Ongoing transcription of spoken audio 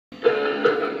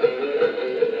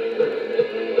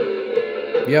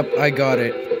Yep, I got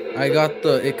it. I got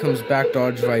the It Comes Back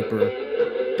Dodge Viper.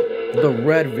 The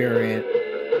red variant.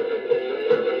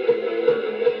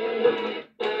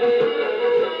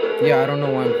 Yeah, I don't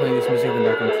know why I'm playing this music in the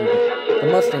background too, but the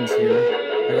Mustang's here.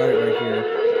 I got it right here.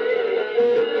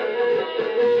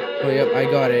 But yep, I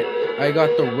got it. I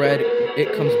got the red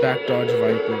It Comes Back Dodge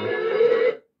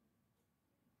Viper.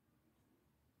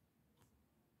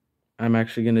 I'm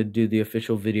actually gonna do the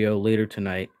official video later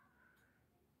tonight.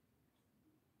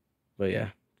 But yeah,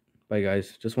 bye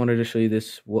guys. Just wanted to show you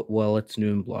this while it's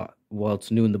new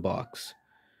in the box.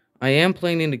 I am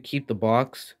planning to keep the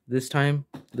box this time.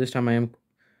 For this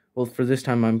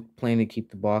time I'm planning to keep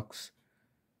the box.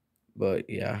 But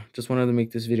yeah, just wanted to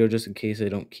make this video just in case I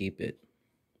don't keep it.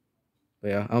 But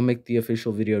yeah, I'll make the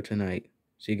official video tonight.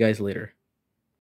 See you guys later.